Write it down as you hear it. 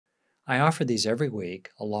I offer these every week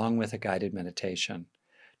along with a guided meditation.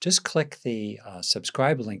 Just click the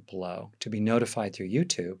subscribe link below to be notified through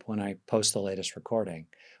YouTube when I post the latest recording.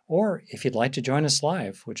 Or if you'd like to join us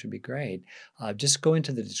live, which would be great, just go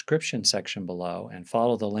into the description section below and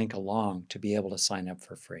follow the link along to be able to sign up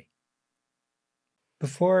for free.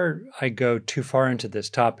 Before I go too far into this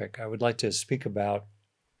topic, I would like to speak about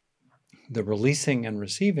the releasing and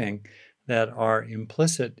receiving that are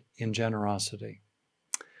implicit in generosity.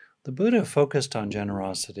 The Buddha focused on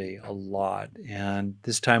generosity a lot, and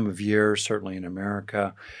this time of year, certainly in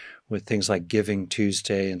America, with things like Giving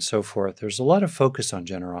Tuesday and so forth, there's a lot of focus on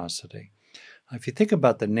generosity. If you think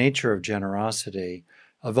about the nature of generosity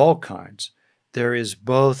of all kinds, there is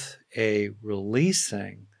both a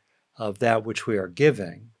releasing of that which we are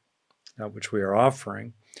giving, that which we are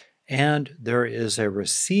offering, and there is a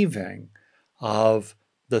receiving of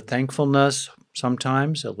the thankfulness,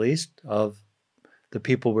 sometimes at least, of the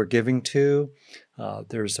people we're giving to.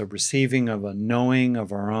 There's a receiving of a knowing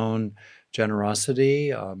of our own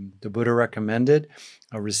generosity. The Buddha recommended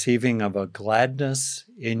a receiving of a gladness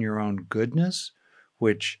in your own goodness,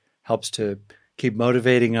 which helps to keep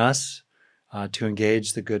motivating us to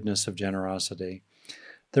engage the goodness of generosity.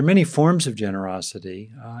 There are many forms of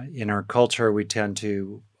generosity. In our culture, we tend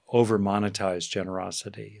to over-monetize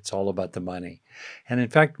generosity. It's all about the money. And in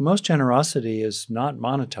fact, most generosity is not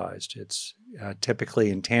monetized. It's typically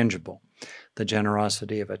intangible. The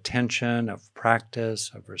generosity of attention, of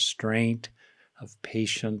practice, of restraint, of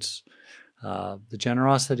patience, the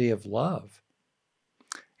generosity of love.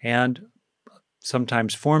 And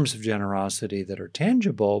sometimes forms of generosity that are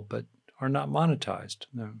tangible but are not monetized.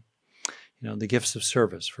 The gifts of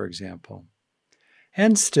service, for example.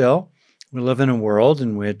 And still, we live in a world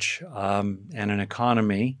in which, and an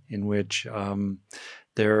economy in which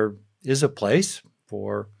there is a place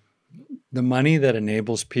for the money that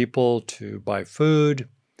enables people to buy food,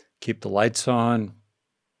 keep the lights on,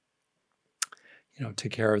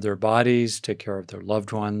 take care of their bodies, take care of their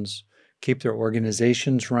loved ones, keep their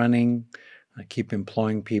organizations running, keep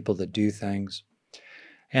employing people that do things.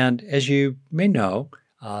 And as you may know,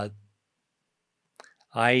 I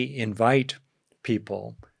invite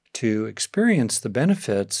people to experience the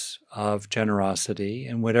benefits of generosity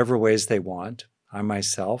in whatever ways they want. I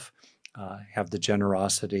myself have the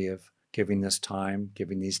generosity of giving this time,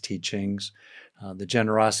 giving these teachings, the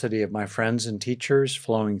generosity of my friends and teachers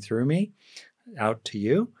flowing through me out to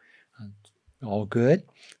you. All good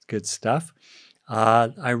stuff.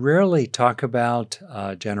 I rarely talk about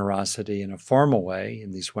generosity in a formal way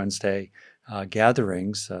in these Wednesday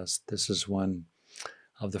gatherings. This is one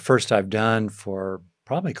of the first I've done for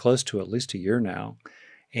probably close to at least a year now.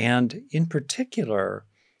 And in particular,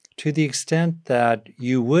 to the extent that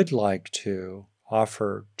you would like to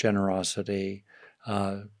offer generosity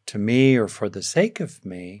to me or for the sake of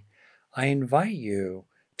me, I invite you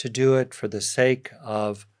to do it for the sake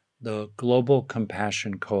of the Global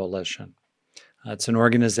Compassion Coalition. It's an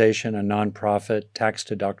organization, a nonprofit,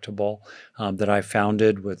 tax-deductible, that I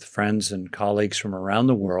founded with friends and colleagues from around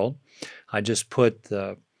the world. I just put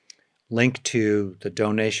the link to the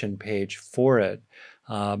donation page for it.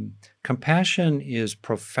 Compassion is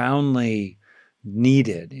profoundly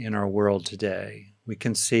needed in our world today. We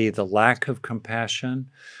can see the lack of compassion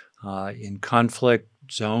in conflict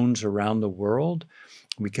zones around the world.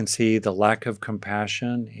 We can see the lack of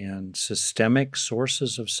compassion in systemic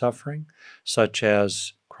sources of suffering, such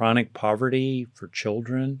as chronic poverty for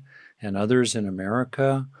children and others in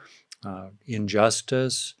America,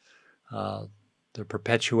 injustice, the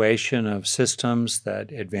perpetuation of systems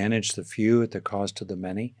that advantage the few at the cost of the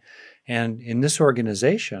many. And in this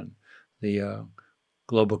organization, the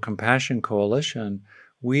Global Compassion Coalition,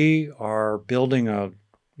 we are building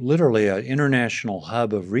literally an international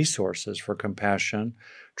hub of resources for compassion,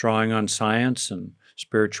 drawing on science and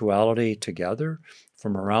spirituality together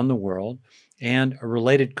from around the world, and a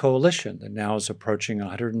related coalition that now is approaching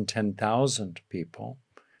 110,000 people.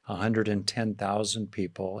 110,000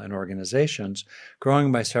 people and organizations,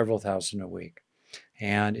 growing by several thousand a week.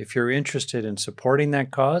 And if you're interested in supporting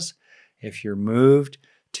that cause, if you're moved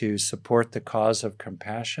to support the cause of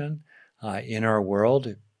compassion in our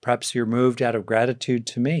world, perhaps you're moved out of gratitude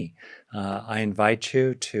to me, I invite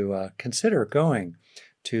you to consider going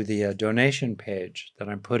to the donation page that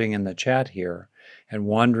I'm putting in the chat here and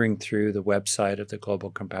wandering through the website of the Global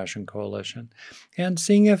Compassion Coalition and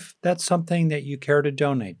seeing if that's something that you care to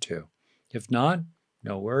donate to. If not,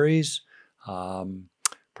 no worries.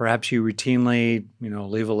 Perhaps you routinely,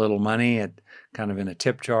 leave a little money at kind of in a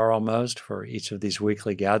tip jar almost for each of these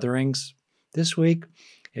weekly gatherings. This week,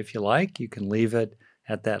 if you like, you can leave it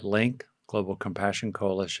at that link,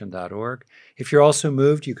 globalcompassioncoalition.org. If you're also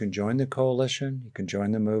moved, you can join the coalition, you can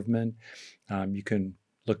join the movement. You can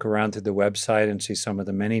look around through the website and see some of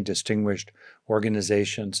the many distinguished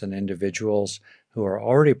organizations and individuals who are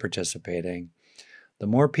already participating. The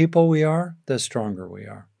more people we are, the stronger we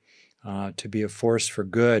are to be a force for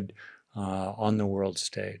good on the world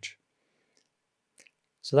stage.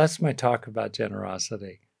 So that's my talk about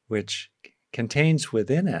generosity, which contains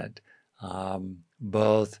within it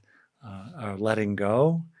both a letting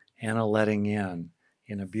go and a letting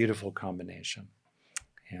in a beautiful combination.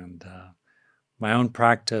 And my own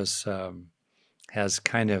practice has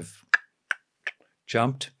kind of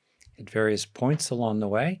jumped at various points along the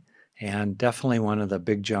way. And definitely one of the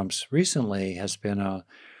big jumps recently has been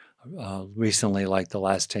recently, like the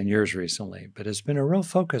last 10 years recently, but has been a real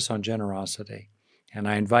focus on generosity. And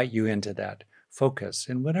I invite you into that focus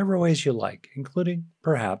in whatever ways you like, including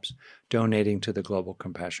perhaps donating to the Global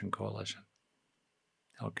Compassion Coalition.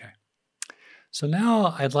 Okay. So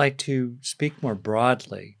now I'd like to speak more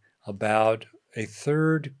broadly about a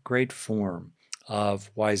third great form of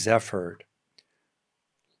wise effort: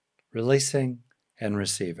 releasing and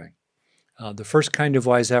receiving. The first kind of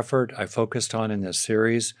wise effort I focused on in this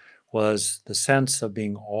series was the sense of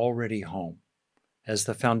being already home as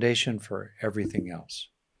the foundation for everything else.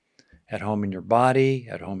 At home in your body,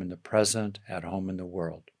 at home in the present, at home in the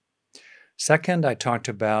world. Second, I talked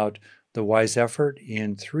about the wise effort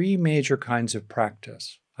in three major kinds of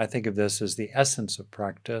practice. I think of this as the essence of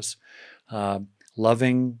practice: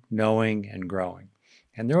 loving, knowing, and growing.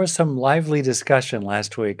 And there was some lively discussion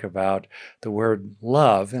last week about the word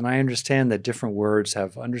love, and I understand that different words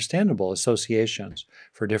have understandable associations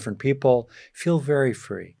for different people. Feel very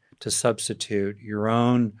free to substitute your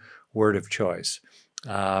own word of choice.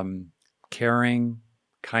 Caring,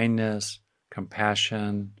 kindness,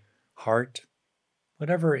 compassion, heart,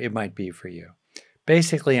 whatever it might be for you.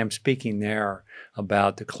 Basically, I'm speaking there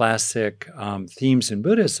about the classic themes in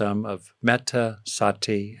Buddhism of metta,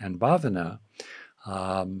 sati, and bhavana.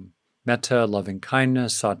 Metta, loving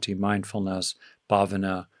kindness; sati, mindfulness;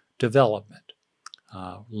 bhavana, development,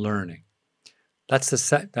 learning. That's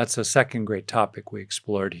the second great topic we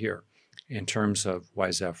explored here in terms of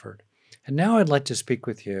wise effort. And now I'd like to speak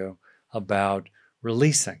with you about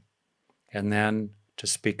releasing, and then to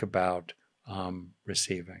speak about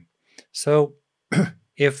receiving. So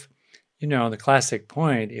if, the classic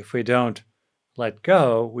point, if we don't let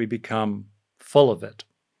go, we become full of it,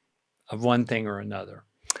 of one thing or another.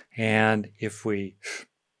 And if we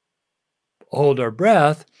hold our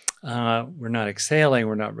breath, we're not exhaling,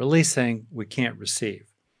 we're not releasing, we can't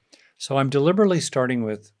receive. So I'm deliberately starting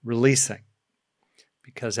with releasing,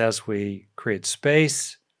 because as we create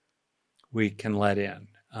space, we can let in.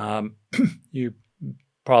 You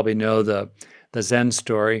probably know the Zen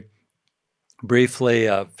story. Briefly,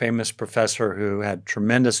 a famous professor who had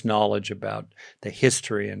tremendous knowledge about the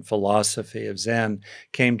history and philosophy of Zen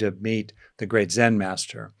came to meet the great Zen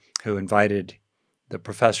master, who invited the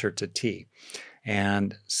professor to tea.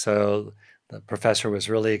 And so the professor was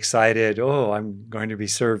really excited. Oh, I'm going to be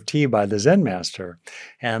served tea by the Zen master.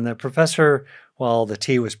 And the professor, while the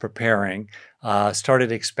tea was preparing,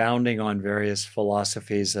 started expounding on various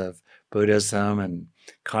philosophies of Buddhism and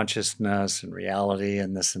consciousness and reality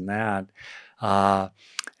and this and that.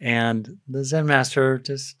 And the Zen master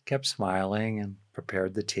just kept smiling and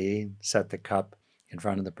prepared the tea and set the cup in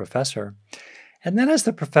front of the professor. And then as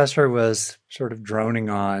the professor was sort of droning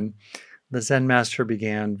on, the Zen master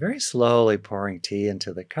began very slowly pouring tea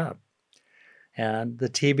into the cup. And the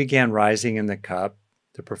tea began rising in the cup.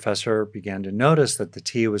 The professor began to notice that the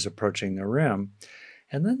tea was approaching the rim.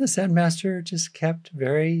 And then the Zen master just kept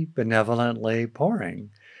very benevolently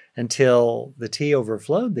pouring until the tea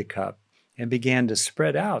overflowed the cup and began to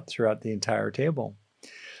spread out throughout the entire table.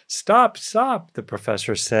 Stop, the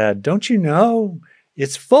professor said. Don't you know?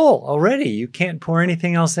 It's full already. You can't pour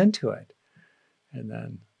anything else into it. And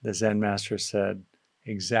then the Zen master said,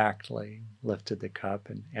 exactly, lifted the cup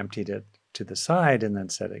and emptied it to the side and then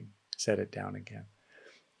set it down again.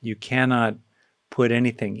 You cannot put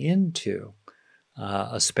anything into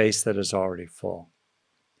a space that is already full.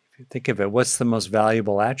 If you think of it, what's the most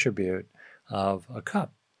valuable attribute of a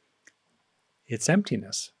cup? It's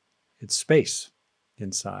emptiness. It's space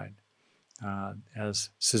inside. As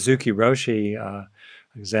Suzuki Roshi, a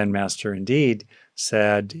Zen master indeed,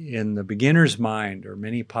 said, in the beginner's mind are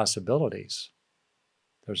many possibilities.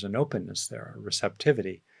 There's an openness there, a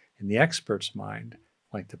receptivity. In the expert's mind,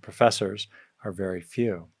 like the professor's, are very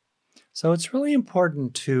few. So it's really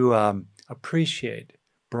important to appreciate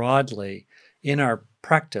broadly in our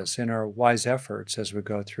practice, in our wise efforts as we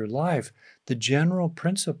go through life, the general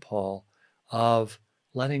principle of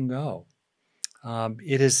letting go.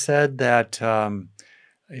 It is said that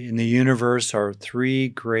in the universe are three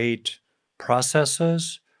great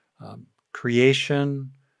processes: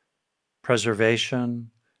 creation,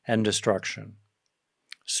 preservation, and destruction.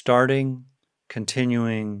 Starting,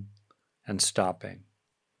 continuing, and stopping.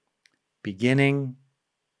 Beginning,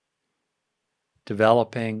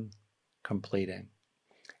 developing, completing.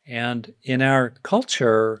 And in our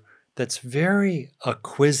culture, that's very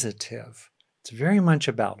acquisitive. It's very much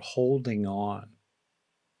about holding on.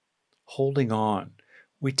 Holding on.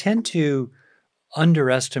 We tend to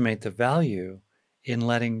underestimate the value in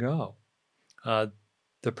letting go.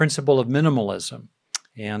 The principle of minimalism.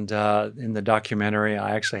 And in the documentary,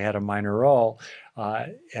 I actually had a minor role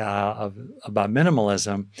about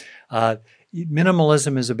minimalism.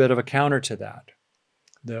 Minimalism is a bit of a counter to that.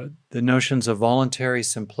 The notions of voluntary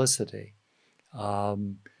simplicity.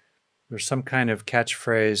 There's some kind of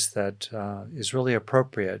catchphrase that is really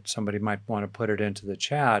appropriate. Somebody might want to put it into the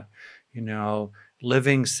chat.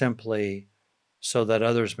 Living simply so that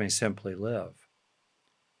others may simply live.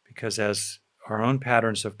 Because as our own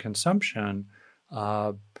patterns of consumption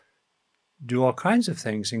do all kinds of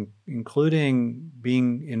things, including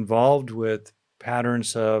being involved with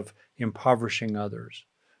patterns of impoverishing others,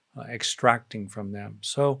 extracting from them.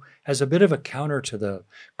 So as a bit of a counter to the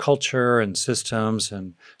culture and systems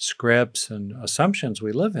and scripts and assumptions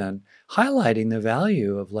we live in, highlighting the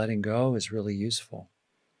value of letting go is really useful.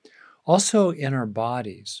 Also in our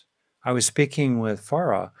bodies. I was speaking with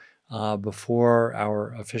Farah before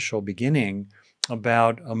our official beginning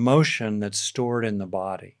about emotion that's stored in the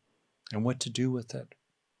body and what to do with it.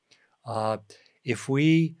 If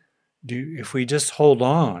we just hold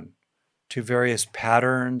on to various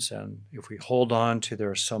patterns, and if we hold on to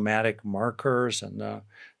their somatic markers and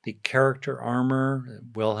the character armor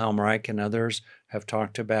that Wilhelm Reich and others have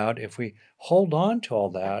talked about, if we hold on to all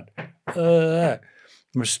that,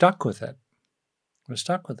 we're stuck with it. We're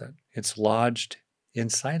stuck with it. It's lodged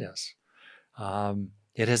inside us.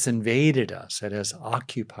 It has invaded us. It has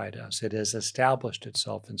occupied us. It has established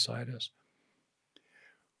itself inside us.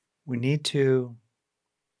 We need to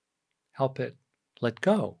help it let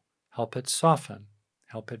go, help it soften,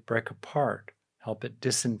 help it break apart, help it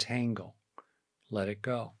disentangle, let it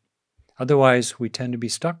go. Otherwise, we tend to be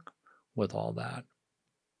stuck with all that.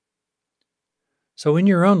 So in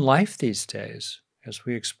your own life these days, as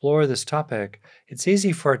we explore this topic, it's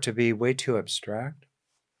easy for it to be way too abstract.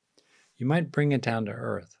 You might bring it down to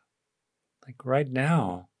earth. Like right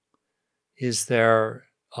now, is there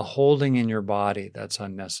a holding in your body that's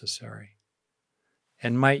unnecessary?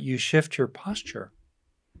 And might you shift your posture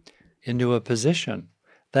into a position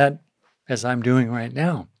that, as I'm doing right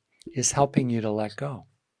now, is helping you to let go?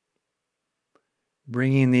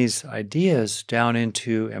 Bringing these ideas down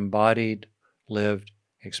into embodied, lived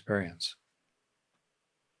experience.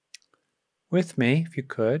 With me, if you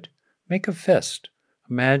could, make a fist.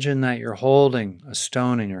 Imagine that you're holding a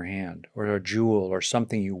stone in your hand, or a jewel, or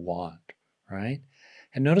something you want, right?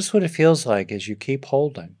 And notice what it feels like as you keep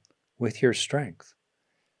holding with your strength.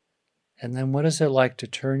 And then what is it like to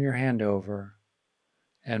turn your hand over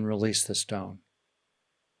and release the stone?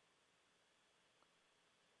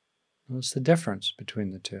 What's the difference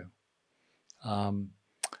between the two?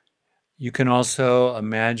 You can also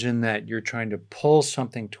imagine that you're trying to pull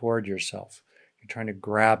something toward yourself. You're trying to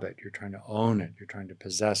grab it. You're trying to own it. You're trying to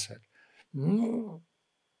possess it. Feel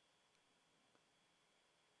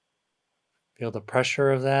the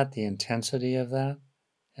pressure of that, the intensity of that.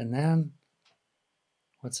 And then,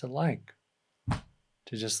 what's it like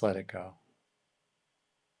to just let it go?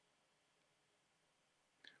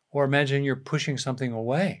 Or imagine you're pushing something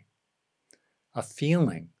away, a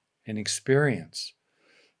feeling, an experience,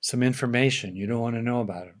 some information you don't want to know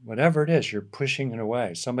about it. Whatever it is, you're pushing it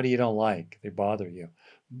away. Somebody you don't like, they bother you.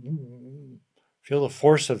 Feel the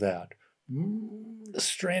force of that. The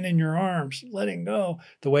strain in your arms, letting go.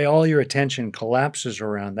 The way all your attention collapses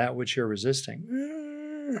around that which you're resisting.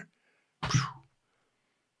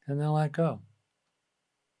 And then let go.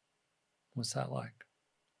 What's that like?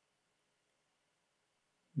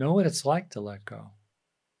 Know what it's like to let go.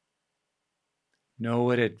 Know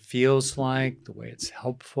what it feels like, the way it's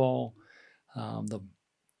helpful, the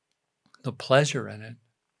pleasure in it.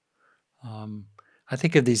 I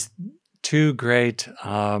think of these two great,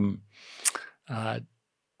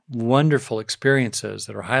 wonderful experiences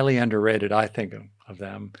that are highly underrated. I think of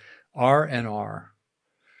them, R&R,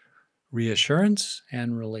 reassurance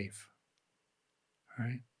and relief. All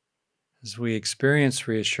right? As we experience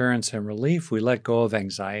reassurance and relief, we let go of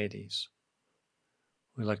anxieties.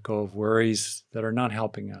 We let go of worries that are not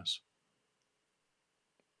helping us.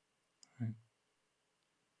 Right?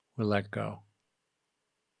 we let go.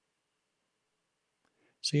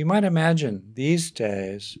 So you might imagine these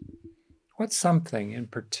days, what's something in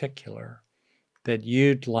particular that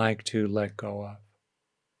you'd like to let go of?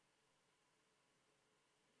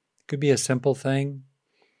 It could be a simple thing.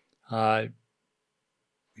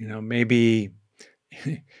 Maybe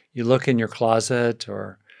you look in your closet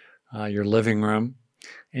or your living room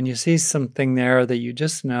and you see something there that you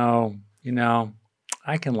just know,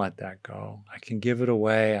 I can let that go. I can give it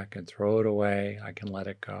away. I can throw it away. I can let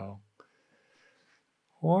it go.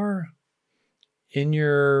 Or in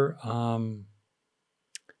your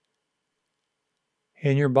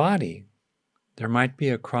body, there might be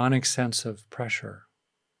a chronic sense of pressure.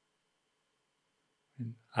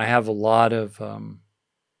 I have a lot of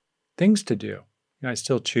things to do. I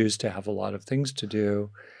still choose to have a lot of things to do.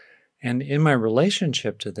 And in my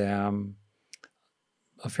relationship to them,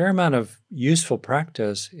 a fair amount of useful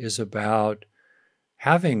practice is about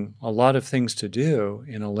having a lot of things to do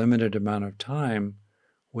in a limited amount of time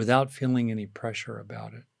without feeling any pressure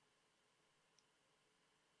about it.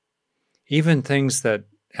 Even things that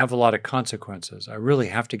have a lot of consequences, I really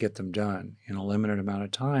have to get them done in a limited amount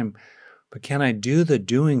of time. But can I do the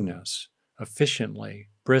doingness efficiently,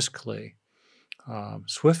 briskly,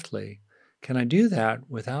 swiftly? Can I do that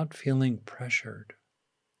without feeling pressured?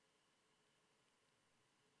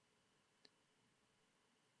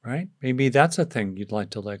 Right? Maybe that's a thing you'd like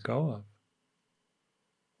to let go of.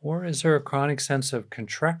 Or is there a chronic sense of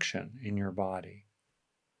contraction in your body?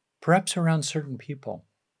 Perhaps around certain people.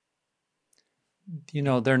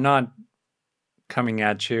 They're not coming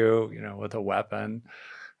at you, with a weapon.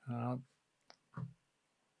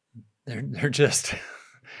 They're just,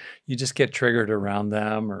 you just get triggered around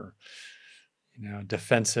them, or,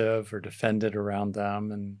 defensive or defended around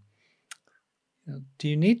them. And do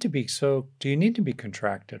you need to be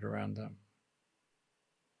contracted around them?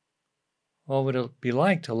 What would it be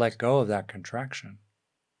like to let go of that contraction?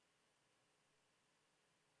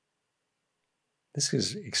 This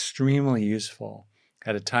is extremely useful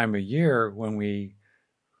at a time of year when we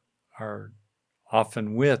are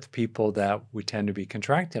often with people that we tend to be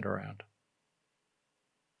contracted around.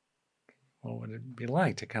 What would it be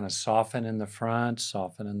like to kind of soften in the front,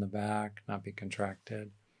 soften in the back, not be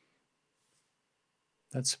contracted?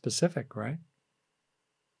 That's specific, right?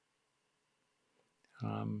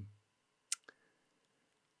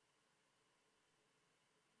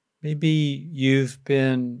 Maybe you've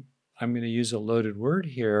been, I'm going to use a loaded word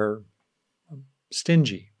here,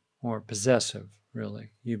 stingy or possessive,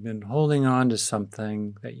 really. You've been holding on to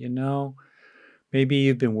something that maybe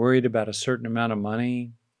you've been worried about a certain amount of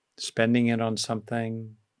money, spending it on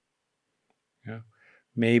something.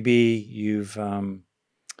 Maybe you've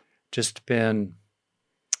just been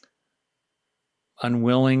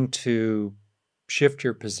unwilling to shift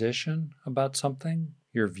your position about something,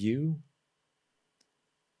 your view.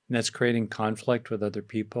 And that's creating conflict with other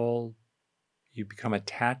people. You become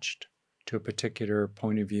attached to a particular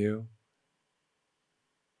point of view.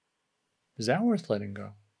 Is that worth letting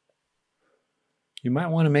go? You might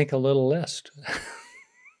want to make a little list.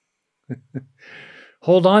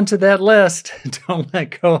 Hold on to that list. Don't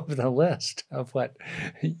let go of the list of what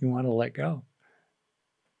you want to let go.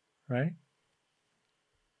 Right?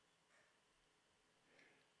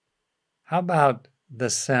 How about the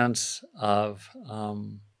sense of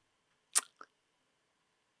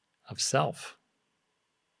self?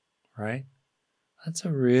 Right? That's a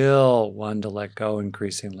real one to let go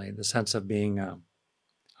increasingly. The sense of being a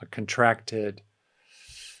contracted,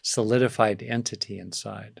 solidified entity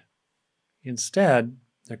inside. Instead,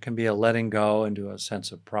 there can be a letting go into a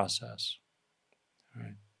sense of process.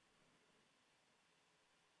 Right?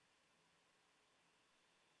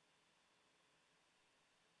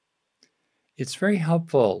 It's very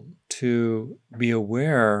helpful to be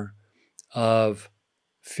aware of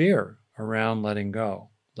fear around letting go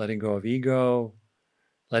of ego,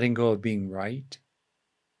 letting go of being right,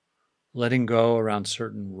 letting go around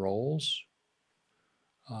certain roles.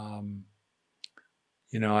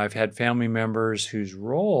 I've had family members whose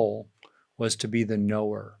role was to be the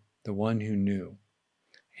knower, the one who knew.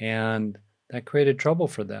 And that created trouble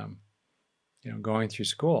for them, going through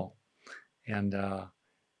school. And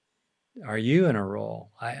are you in a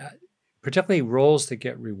role? Particularly roles that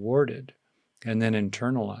get rewarded and then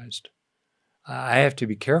internalized. I have to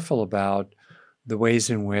be careful about the ways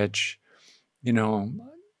in which,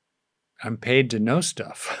 I'm paid to know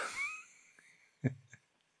stuff.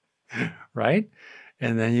 Right?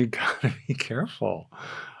 And then you got to be careful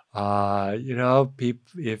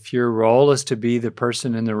If your role is to be the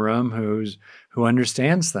person in the room who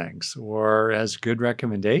understands things or has good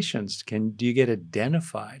recommendations, do you get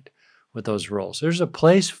identified with those roles? There's a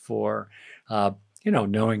place for,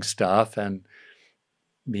 knowing stuff and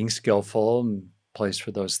being skillful, and place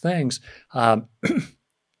for those things. But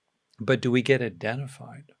do we get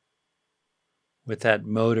identified with that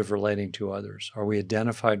mode of relating to others? Are we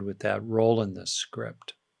identified with that role in the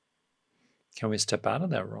script? Can we step out of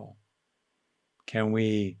that role? Can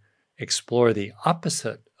we explore the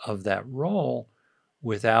opposite of that role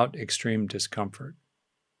without extreme discomfort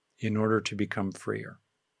in order to become freer?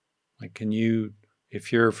 Like,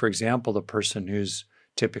 if you're, for example, the person who's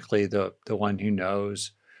typically the one who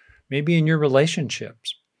knows, maybe in your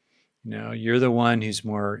relationships, you're the one who's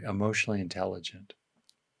more emotionally intelligent.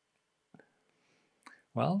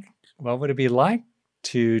 Well, what would it be like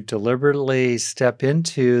to deliberately step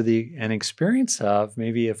into an experience of,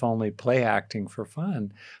 maybe if only play acting for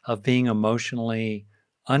fun, of being emotionally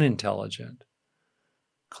unintelligent,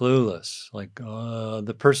 clueless, like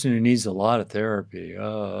the person who needs a lot of therapy.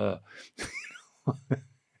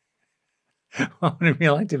 What would it be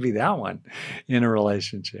like to be that one in a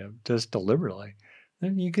relationship, just deliberately?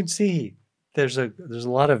 Then you can see there's a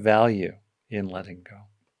lot of value in letting go,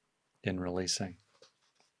 in releasing.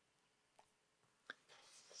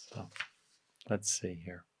 So let's see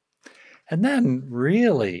here. And then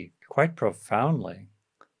really, quite profoundly,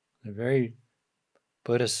 in a very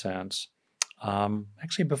Buddhist sense,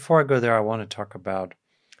 actually, before I go there, I want to talk about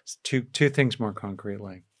two things more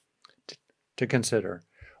concretely to consider.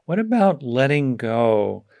 What about letting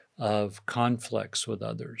go of conflicts with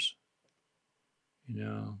others?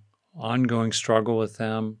 Ongoing struggle with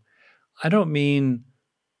them. I don't mean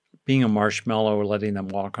being a marshmallow or letting them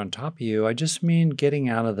walk on top of you. I just mean getting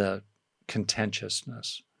out of the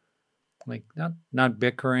contentiousness, like not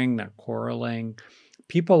bickering, not quarreling.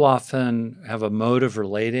 People often have a mode of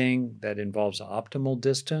relating that involves optimal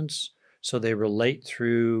distance, so they relate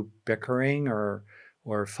through bickering or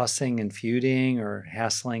fussing and feuding or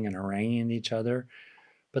hassling and haranguing each other,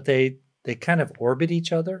 but they kind of orbit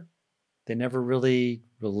each other. They never really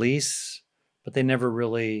release, but they never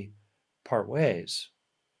really part ways.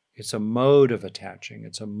 It's a mode of attaching.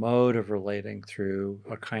 It's a mode of relating through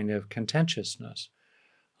a kind of contentiousness,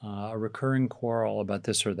 a recurring quarrel about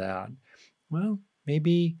this or that. Well,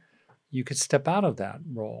 maybe you could step out of that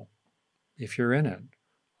role if you're in it.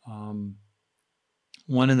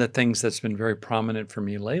 One of the things that's been very prominent for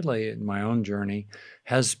me lately in my own journey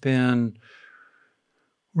has been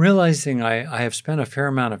realizing I have spent a fair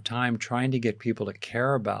amount of time trying to get people to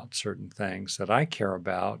care about certain things that I care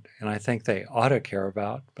about, and I think they ought to care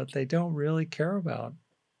about, but they don't really care about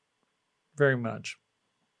very much,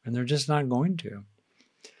 and they're just not going to.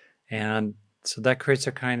 And so that creates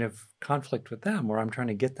a kind of conflict with them where I'm trying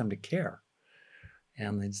to get them to care,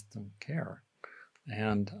 and they just don't care.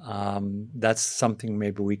 And that's something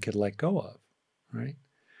maybe we could let go of, right?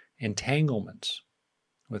 Entanglements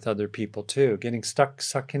with other people too, getting stuck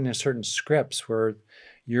in certain scripts where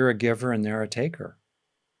you're a giver and they're a taker.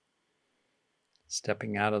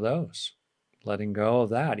 Stepping out of those, letting go of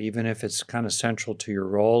that, even if it's kind of central to your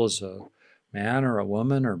role as a man or a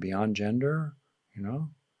woman or beyond gender,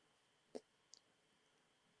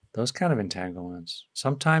 those kind of entanglements.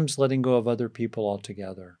 Sometimes letting go of other people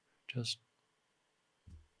altogether, just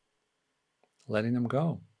letting them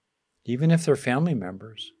go, even if they're family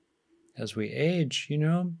members. As we age,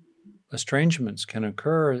 estrangements can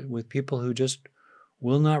occur with people who just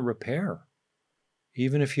will not repair.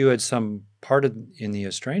 Even if you had some part in the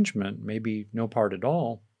estrangement, maybe no part at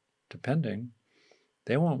all, depending,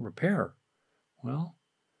 they won't repair. Well,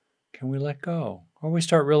 can we let go? Or we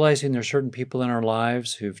start realizing there's certain people in our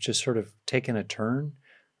lives who've just sort of taken a turn.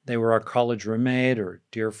 They were our college roommate or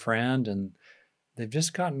dear friend, and they've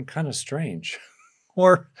just gotten kind of strange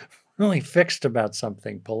or really fixed about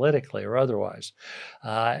something politically or otherwise.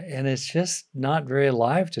 And it's just not very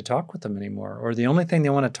alive to talk with them anymore. Or the only thing they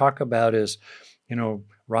want to talk about is,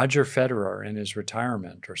 Roger Federer and his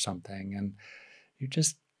retirement or something. And you're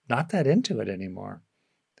just not that into it anymore.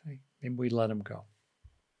 Maybe we let them go.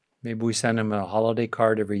 Maybe we send them a holiday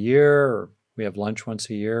card every year, or we have lunch once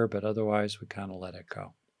a year, but otherwise we kind of let it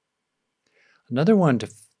go. Another one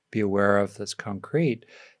to be aware of that's concrete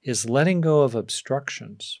is letting go of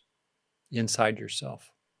obstructions inside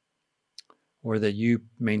yourself, or that you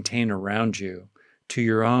maintain around you, to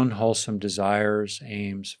your own wholesome desires,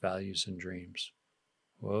 aims, values, and dreams.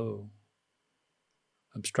 Whoa.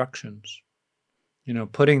 Obstructions.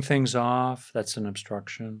 Putting things off, that's an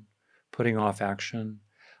obstruction. Putting off action.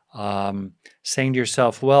 saying to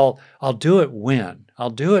yourself, well, I'll do it when.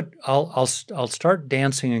 I'll start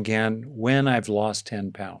dancing again when I've lost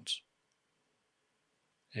 10 pounds.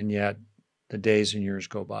 And yet the days and years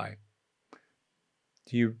go by.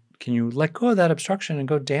 Can you let go of that obstruction and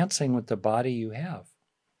go dancing with the body you have,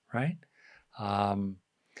 right?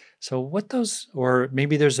 So or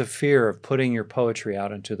maybe there's a fear of putting your poetry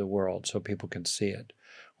out into the world so people can see it,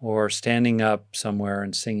 or standing up somewhere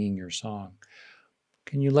and singing your song.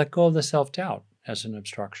 Can you let go of the self-doubt as an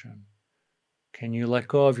obstruction? Can you let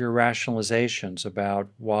go of your rationalizations about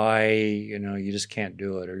why, you just can't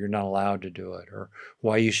do it, or you're not allowed to do it, or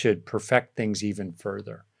why you should perfect things even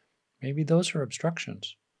further? Maybe those are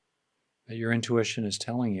obstructions that your intuition is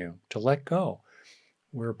telling you to let go.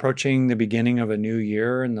 We're approaching the beginning of a new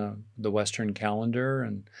year in the Western calendar,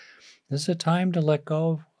 and this is a time to let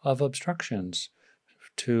go of obstructions,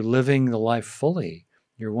 to living the life fully,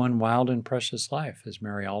 your one wild and precious life, as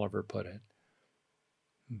Mary Oliver put it.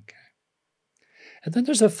 Okay. And then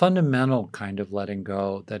there's a fundamental kind of letting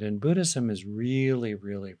go that in Buddhism is really,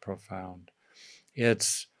 really profound.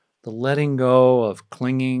 It's the letting go of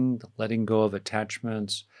clinging, the letting go of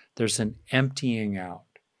attachments. There's an emptying out.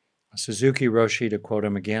 Suzuki Roshi, to quote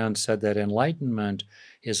him again, said that enlightenment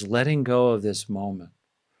is letting go of this moment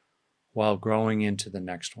while growing into the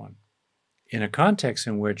next one. In a context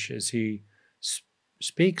in which, as he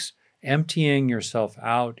speaks, emptying yourself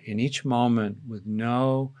out in each moment with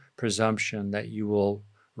no presumption that you will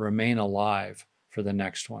remain alive for the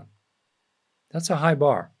next one. That's a high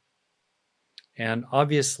bar. And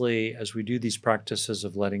obviously, as we do these practices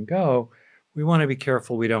of letting go, we want to be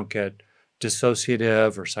careful we don't get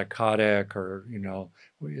dissociative or psychotic, or,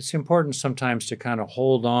 it's important sometimes to kind of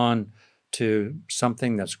hold on to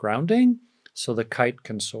something that's grounding so the kite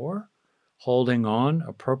can soar, holding on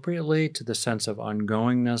appropriately to the sense of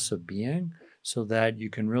ongoingness of being so that you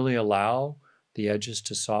can really allow the edges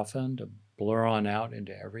to soften, to blur on out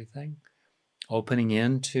into everything, opening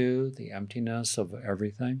into the emptiness of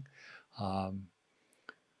everything.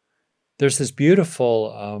 There's this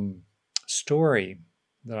beautiful story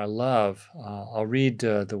that I love. I'll read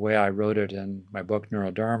the way I wrote it in my book,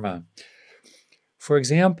 Neurodharma. For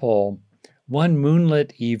example, one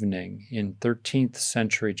moonlit evening in 13th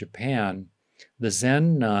century Japan, the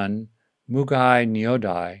Zen nun Mugai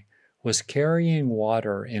Nyodai was carrying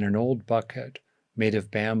water in an old bucket made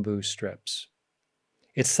of bamboo strips.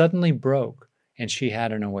 It suddenly broke, and she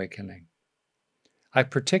had an awakening. I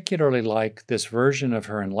particularly like this version of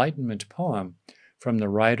her enlightenment poem from the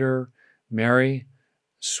writer Mary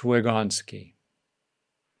Swigonsky.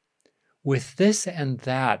 With this and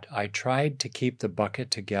that, I tried to keep the bucket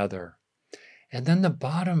together, and then the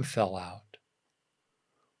bottom fell out.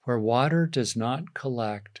 Where water does not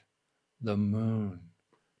collect, the moon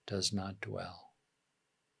does not dwell.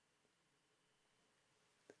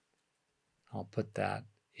 I'll put that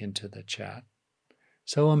into the chat.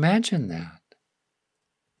 So imagine that.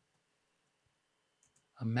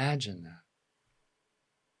 Imagine that.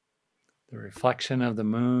 The reflection of the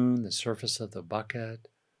moon, the surface of the bucket,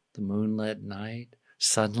 the moonlit night.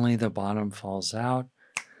 Suddenly the bottom falls out.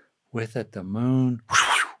 With it, the moon.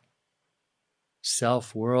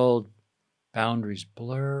 Self-world boundaries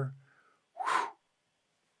blur.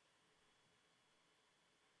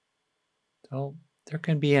 So there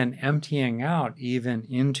can be an emptying out even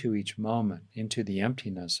into each moment, into the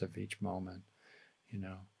emptiness of each moment,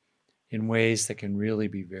 in ways that can really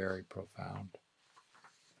be very profound.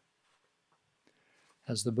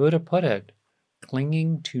 As the Buddha put it,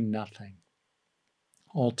 clinging to nothing,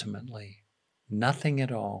 ultimately, nothing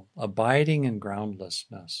at all, abiding in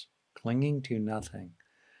groundlessness, clinging to nothing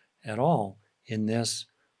at all in this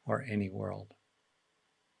or any world.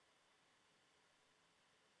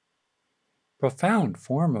 Profound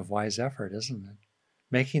form of wise effort, isn't it?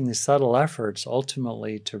 Making the subtle efforts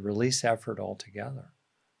ultimately to release effort altogether.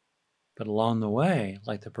 But along the way,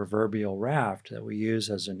 like the proverbial raft that we use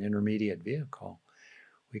as an intermediate vehicle,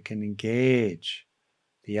 we can engage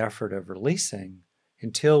the effort of releasing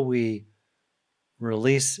until we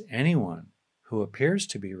release anyone who appears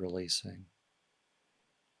to be releasing,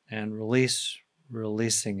 and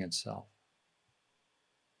releasing itself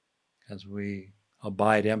as we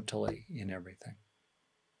abide emptily in everything.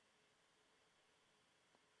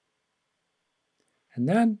 And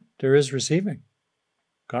then there is receiving.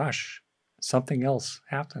 Gosh, something else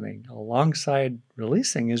happening alongside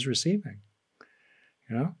releasing is receiving.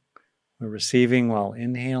 We're receiving while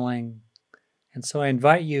inhaling. And so I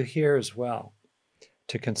invite you here as well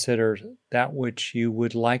to consider that which you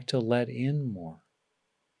would like to let in more.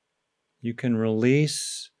 You can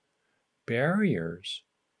release barriers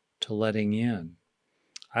to letting in.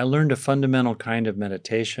 I learned a fundamental kind of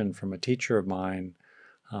meditation from a teacher of mine,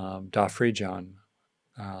 Da Frijan,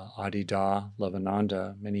 Adi Da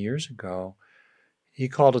Levananda, many years ago. He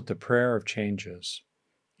called it the prayer of changes,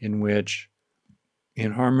 in which,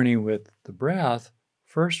 in harmony with the breath,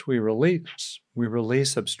 first we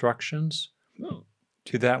release obstructions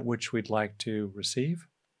to that which we'd like to receive.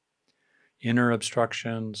 Inner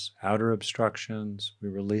obstructions, outer obstructions, we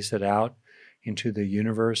release it out into the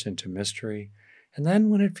universe, into mystery. And then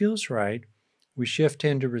when it feels right, we shift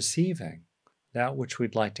into receiving that which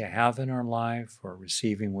we'd like to have in our life, or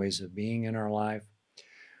receiving ways of being in our life.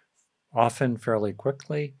 Often fairly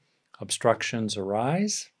quickly, obstructions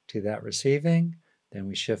arise to that receiving. Then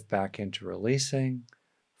we shift back into releasing,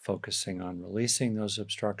 focusing on releasing those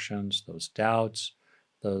obstructions, those doubts,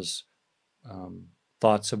 those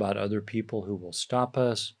thoughts about other people who will stop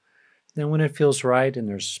us. Then when it feels right and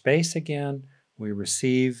there's space again, we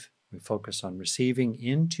receive, we focus on receiving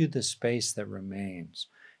into the space that remains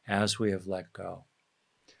as we have let go.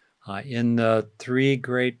 In the three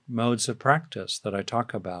great modes of practice that I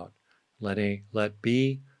talk about, let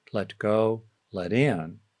be, let go, let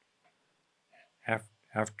in.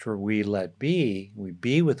 After we let be, we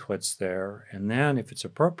be with what's there, and then if it's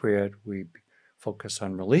appropriate, we focus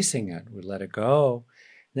on releasing it. We let it go.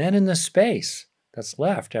 Then in the space that's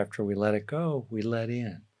left after we let it go, we let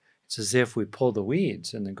in. It's as if we pull the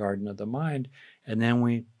weeds in the garden of the mind, and then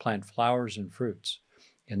we plant flowers and fruits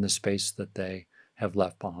in the space that they have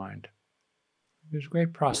left behind. There's a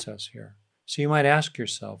great process here. So you might ask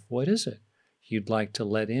yourself, what is it you'd like to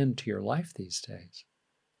let into your life these days,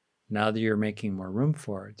 now that you're making more room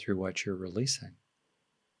for it through what you're releasing?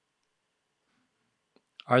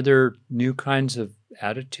 Are there new kinds of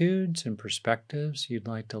attitudes and perspectives you'd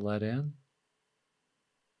like to let in?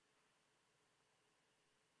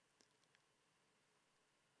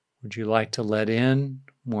 Would you like to let in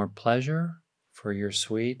more pleasure for your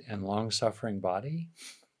sweet and long-suffering body?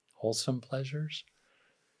 Wholesome pleasures?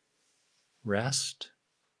 Rest?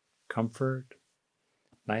 Comfort?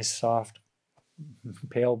 Nice, soft,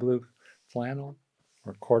 pale blue flannel?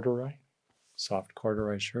 Or corduroy? Soft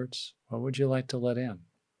corduroy shirts? What would you like to let in?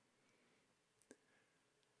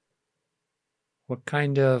 What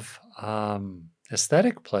kind of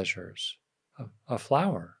aesthetic pleasures? A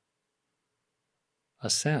flower? A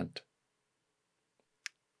scent,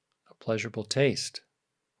 a pleasurable taste,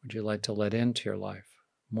 would you like to let into your life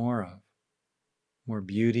more of? More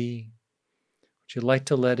beauty? Would you like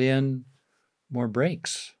to let in more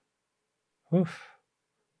breaks? Oof.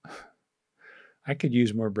 I could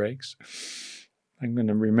use more breaks. I'm going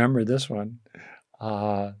to remember this one.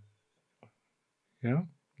 Letting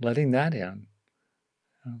that in.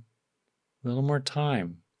 A little more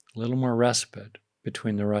time, a little more respite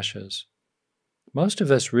between the rushes. Most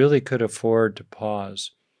of us really could afford to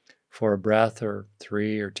pause for a breath or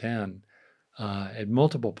 3 or 10 at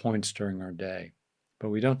multiple points during our day, but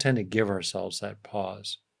we don't tend to give ourselves that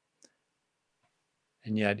pause.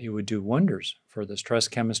 And yet it would do wonders for the stress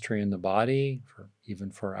chemistry in the body,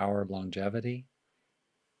 even for our longevity.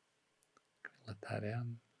 Let that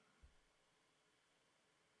in.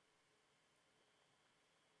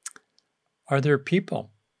 Are there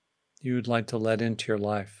people you would like to let into your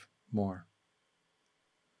life more?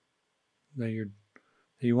 That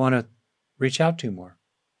you want to reach out to more,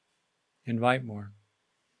 invite more.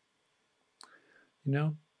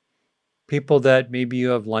 People that maybe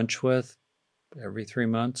you have lunch with every 3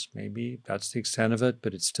 months, maybe that's the extent of it,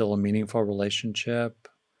 but it's still a meaningful relationship.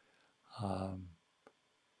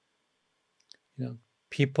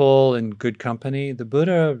 People in good company. The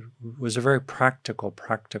Buddha was a very practical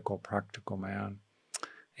man,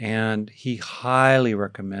 and he highly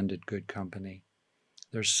recommended good company.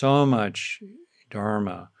 There's so much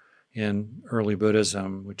Dharma in early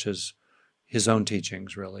Buddhism, which is his own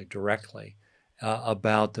teachings really directly,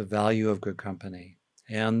 about the value of good company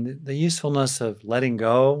and the usefulness of letting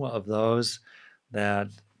go of those that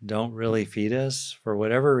don't really feed us for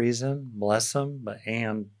whatever reason, bless them,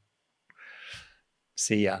 and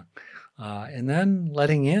see ya. And then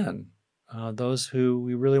letting in those who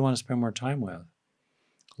we really want to spend more time with.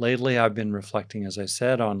 Lately, I've been reflecting, as I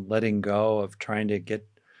said, on letting go of trying to get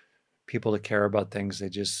people to care about things they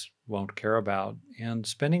just won't care about, and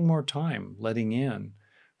spending more time letting in,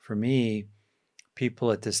 for me,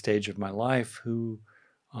 people at this stage of my life who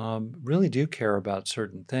really do care about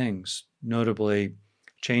certain things, notably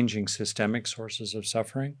changing systemic sources of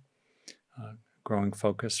suffering, growing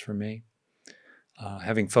focus for me,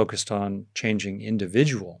 having focused on changing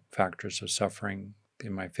individual factors of suffering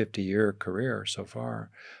in my 50-year career so far,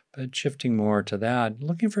 but shifting more to that,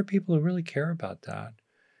 looking for people who really care about that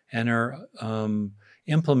and are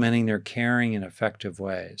implementing their caring in effective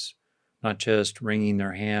ways, not just wringing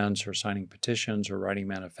their hands or signing petitions or writing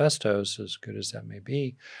manifestos, as good as that may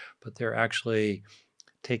be, but they're actually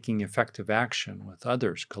taking effective action with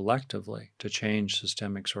others collectively to change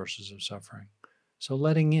systemic sources of suffering. So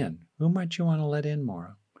letting in, who might you want to let in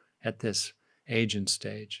more at this age and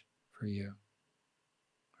stage for you,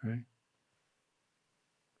 right?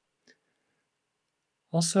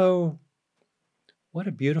 Also, what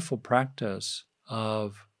a beautiful practice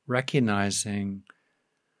of recognizing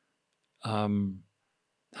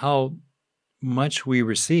how much we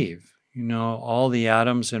receive. You know, all the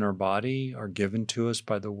atoms in our body are given to us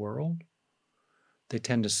by the world. They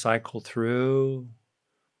tend to cycle through.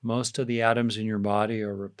 Most of the atoms in your body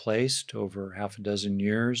are replaced over half a dozen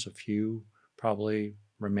years. A few probably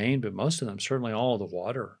remain, but most of them, certainly all of the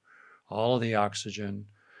water, all of the oxygen,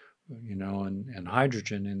 you know, and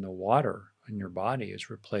hydrogen in the water in your body is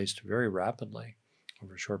replaced very rapidly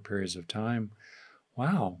over short periods of time.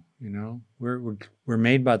 Wow, you know, we're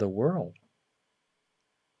made by the world.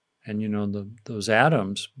 And you know, those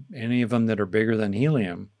atoms, any of them that are bigger than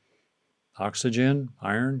helium, oxygen,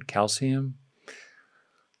 iron, calcium,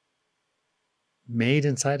 made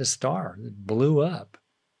inside a star that blew up.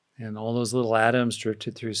 And all those little atoms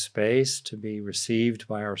drifted through space to be received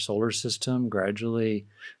by our solar system, gradually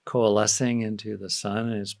coalescing into the sun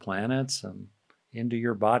and its planets and into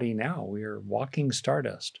your body now. We are walking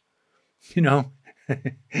stardust, you know,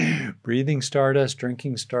 breathing stardust,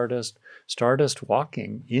 drinking stardust, stardust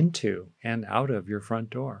walking into and out of your front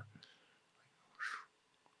door.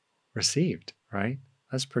 Received, right?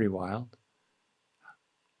 That's pretty wild.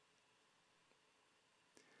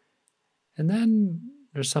 And then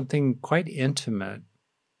there's something quite intimate.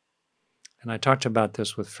 And I talked about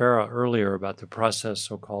this with Farah earlier about the process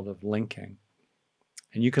so-called of linking.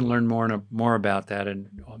 And you can learn more about that in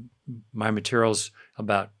my materials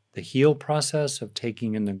about the heal process of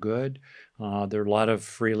taking in the good. There are a lot of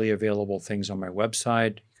freely available things on my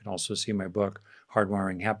website. You can also see my book,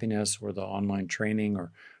 Hardwiring Happiness, or the online training,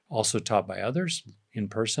 or also taught by others in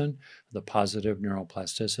person, the positive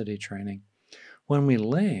neuroplasticity training. When we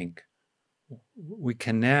link, we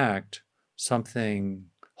connect something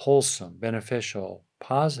wholesome, beneficial,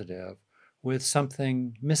 positive with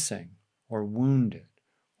something missing or wounded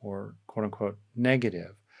or quote unquote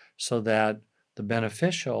negative, so that the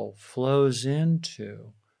beneficial flows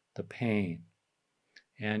into the pain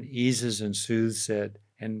and eases and soothes it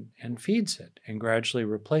and feeds it and gradually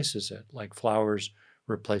replaces it, like flowers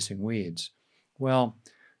replacing weeds. Well,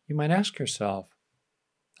 you might ask yourself,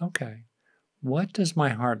 okay, what does my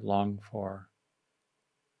heart long for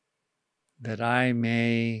that I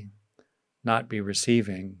may not be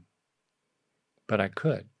receiving, but I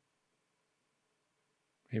could?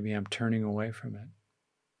 Maybe I'm turning away from it,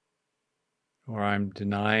 or I'm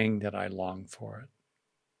denying that I long for it.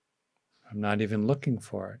 I'm not even looking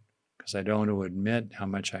for it because I don't want to admit how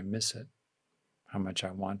much I miss it, how much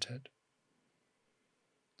I want it.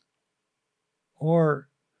 Or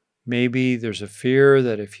maybe there's a fear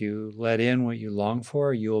that if you let in what you long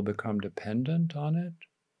for, you will become dependent on it,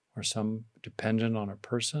 or some dependent on a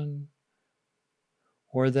person.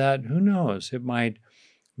 Or that, who knows, it might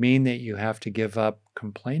mean that you have to give up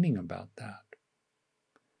complaining about that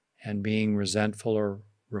and being resentful or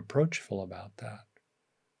reproachful about that.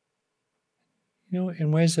 You know,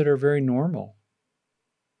 in ways that are very normal.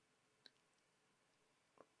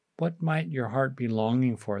 What might your heart be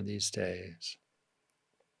longing for these days?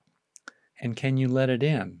 And can you let it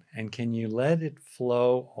in? And can you let it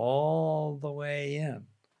flow all the way in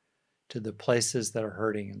to the places that are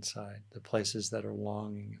hurting inside, the places that are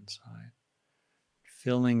longing inside,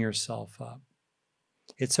 filling yourself up?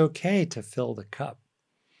 It's okay to fill the cup,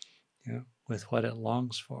 you know, with what it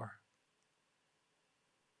longs for.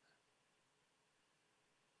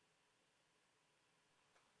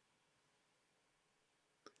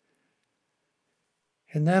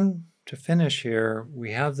 And then to finish here,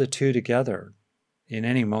 we have the two together in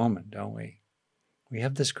any moment, don't we? We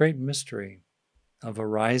have this great mystery of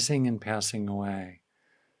arising and passing away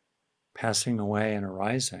and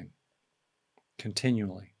arising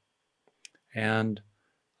continually. And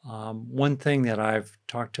one thing that I've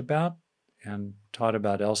talked about and taught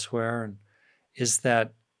about elsewhere is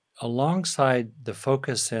that alongside the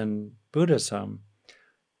focus in Buddhism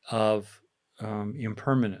of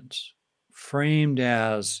impermanence, framed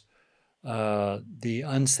as the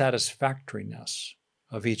unsatisfactoriness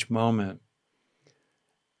of each moment,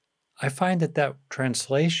 I find that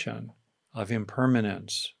translation of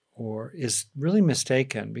impermanence is really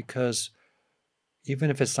mistaken, because even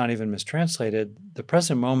if it's not even mistranslated, the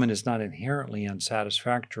present moment is not inherently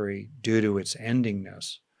unsatisfactory due to its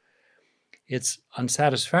endingness. It's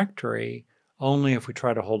unsatisfactory only if we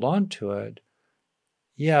try to hold on to it.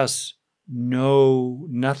 Yes,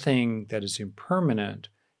 nothing that is impermanent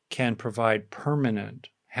can provide permanent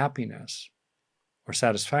happiness or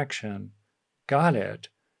satisfaction. Got it.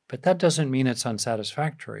 But that doesn't mean it's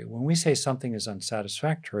unsatisfactory. When we say something is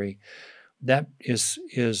unsatisfactory, that is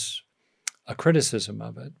a criticism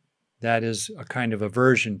of it. That is a kind of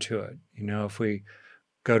aversion to it. If we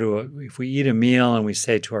if we eat a meal and we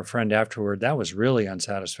say to our friend afterward, that was really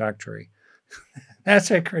unsatisfactory,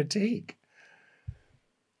 that's a critique.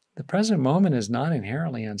 The present moment is not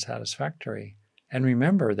inherently unsatisfactory. And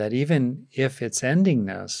remember that even if its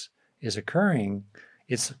endingness is occurring,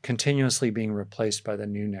 it's continuously being replaced by the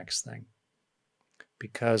new next thing.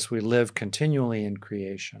 Because we live continually in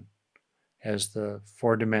creation as the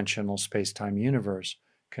four-dimensional space-time universe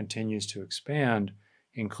continues to expand,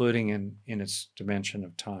 including in its dimension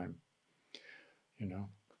of time.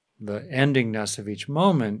 The endingness of each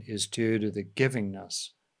moment is due to the givingness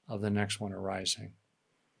of the next one arising,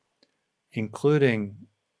 including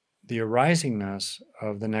the arisingness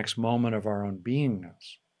of the next moment of our own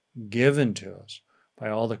beingness, given to us by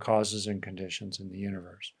all the causes and conditions in the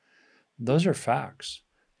universe. Those are facts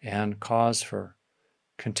and cause for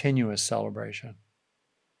continuous celebration,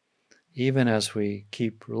 even as we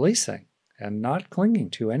keep releasing and not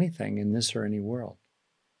clinging to anything in this or any world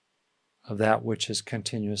of that which is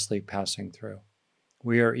continuously passing through.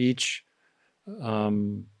 We are each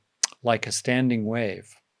like a standing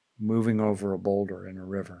wave moving over a boulder in a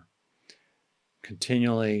river,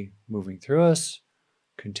 continually moving through us,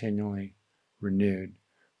 continually renewed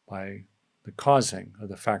by the causing of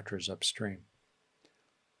the factors upstream.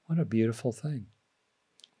 What a beautiful thing.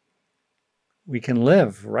 We can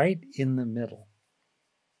live right in the middle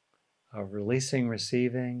of releasing,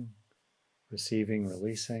 receiving, receiving,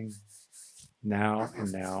 releasing, now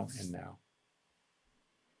and now and now.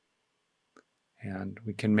 And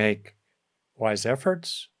we can make wise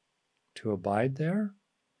efforts to abide there,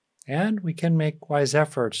 and we can make wise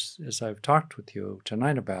efforts, as I've talked with you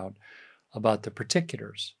tonight about the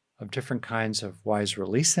particulars of different kinds of wise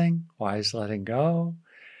releasing, wise letting go,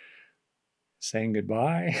 saying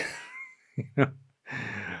goodbye,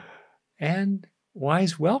 and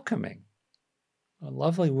wise welcoming. A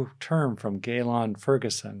lovely term from Galen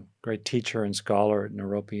Ferguson, great teacher and scholar at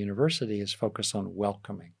Naropa University, is focused on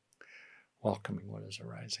welcoming. Welcoming what is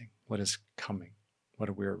arising, what is coming,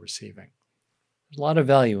 what we are receiving. There's a lot of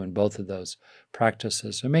value in both of those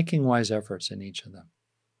practices and making wise efforts in each of them.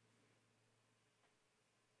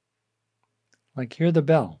 Like, hear the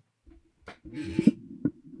bell.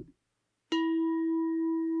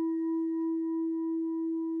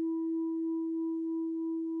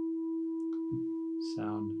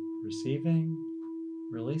 Sound receiving,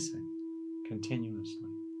 releasing continuously.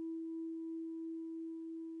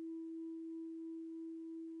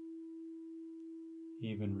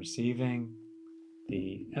 Even receiving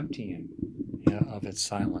the emptying of its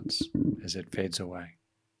silence as it fades away.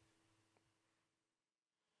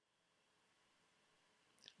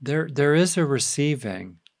 There is a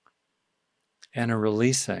receiving and a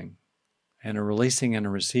releasing, and a releasing and a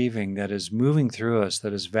receiving that is moving through us,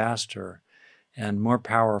 that is vaster and more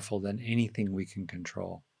powerful than anything we can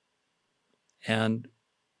control. And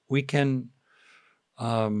we can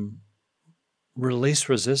release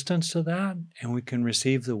resistance to that, and we can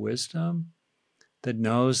receive the wisdom that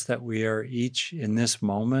knows that we are each in this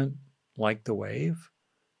moment, like the wave,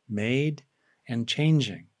 made and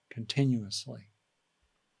changing continuously.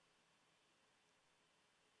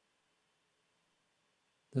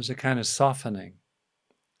 There's a kind of softening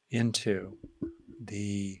into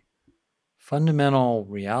the fundamental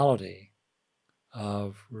reality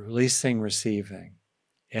of releasing, receiving,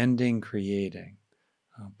 ending, creating,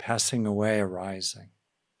 passing away, arising.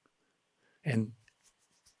 And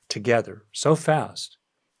together, so fast,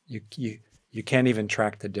 you can't even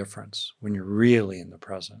track the difference when you're really in the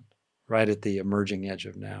present, right at the emerging edge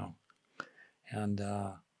of now. And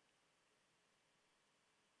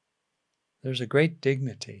there's a great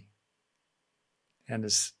dignity. And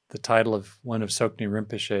as the title of one of Tsoknyi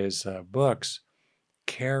Rinpoche's books,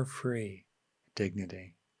 carefree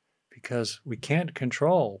dignity, because we can't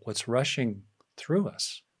control what's rushing through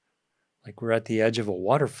us. Like we're at the edge of a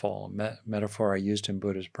waterfall, a metaphor I used in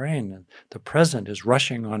Buddha's brain, and the present is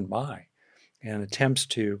rushing on by, and attempts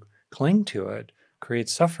to cling to it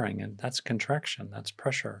creates suffering, and that's contraction, that's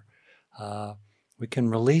pressure. We can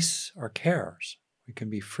release our cares. We can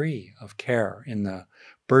be free of care in the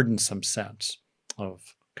burdensome sense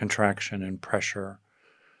of contraction and pressure,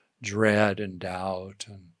 dread and doubt,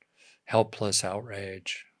 and helpless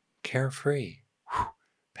outrage, carefree,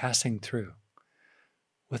 passing through,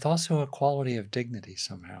 with also a quality of dignity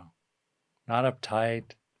somehow. Not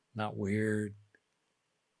uptight, not weird,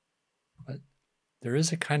 but there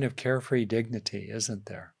is a kind of carefree dignity, isn't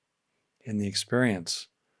there, in the experience,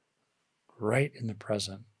 right in the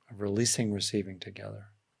present, of releasing, receiving together.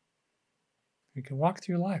 You can walk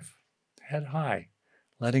through life, head high,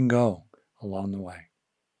 letting go along the way.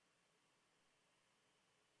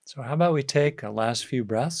 So how about we take a last few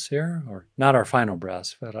breaths here, or not our final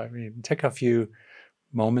breaths, but I mean, take a few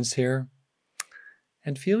moments here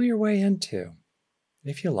and feel your way into,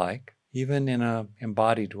 if you like, even in an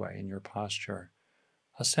embodied way in your posture,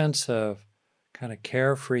 a sense of kind of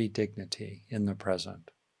carefree dignity in the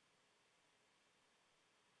present.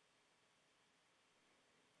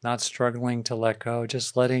 Not struggling to let go,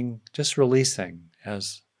 just releasing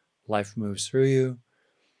as life moves through you,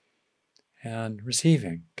 and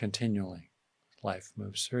receiving continually. Life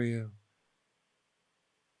moves through you,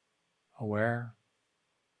 aware,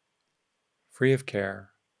 free of care,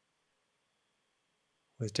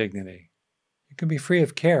 with dignity. You can be free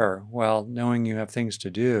of care while knowing you have things to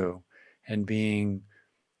do and being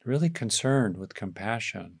really concerned with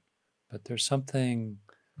compassion. But there's something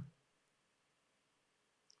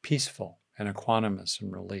peaceful and equanimous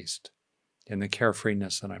and released in the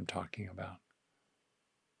carefreeness that I'm talking about,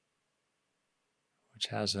 which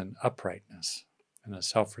has an uprightness and a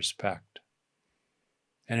self-respect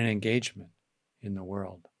and an engagement in the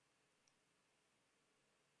world.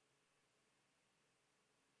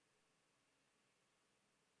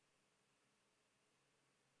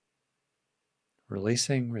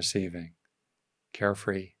 Releasing, receiving,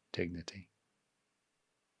 carefree dignity.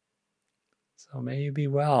 So may you be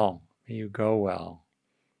well, may you go well,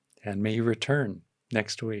 and may you return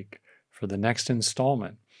next week for the next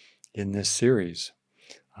installment in this series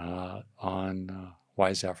on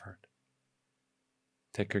wise effort.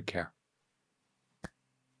 Take good care.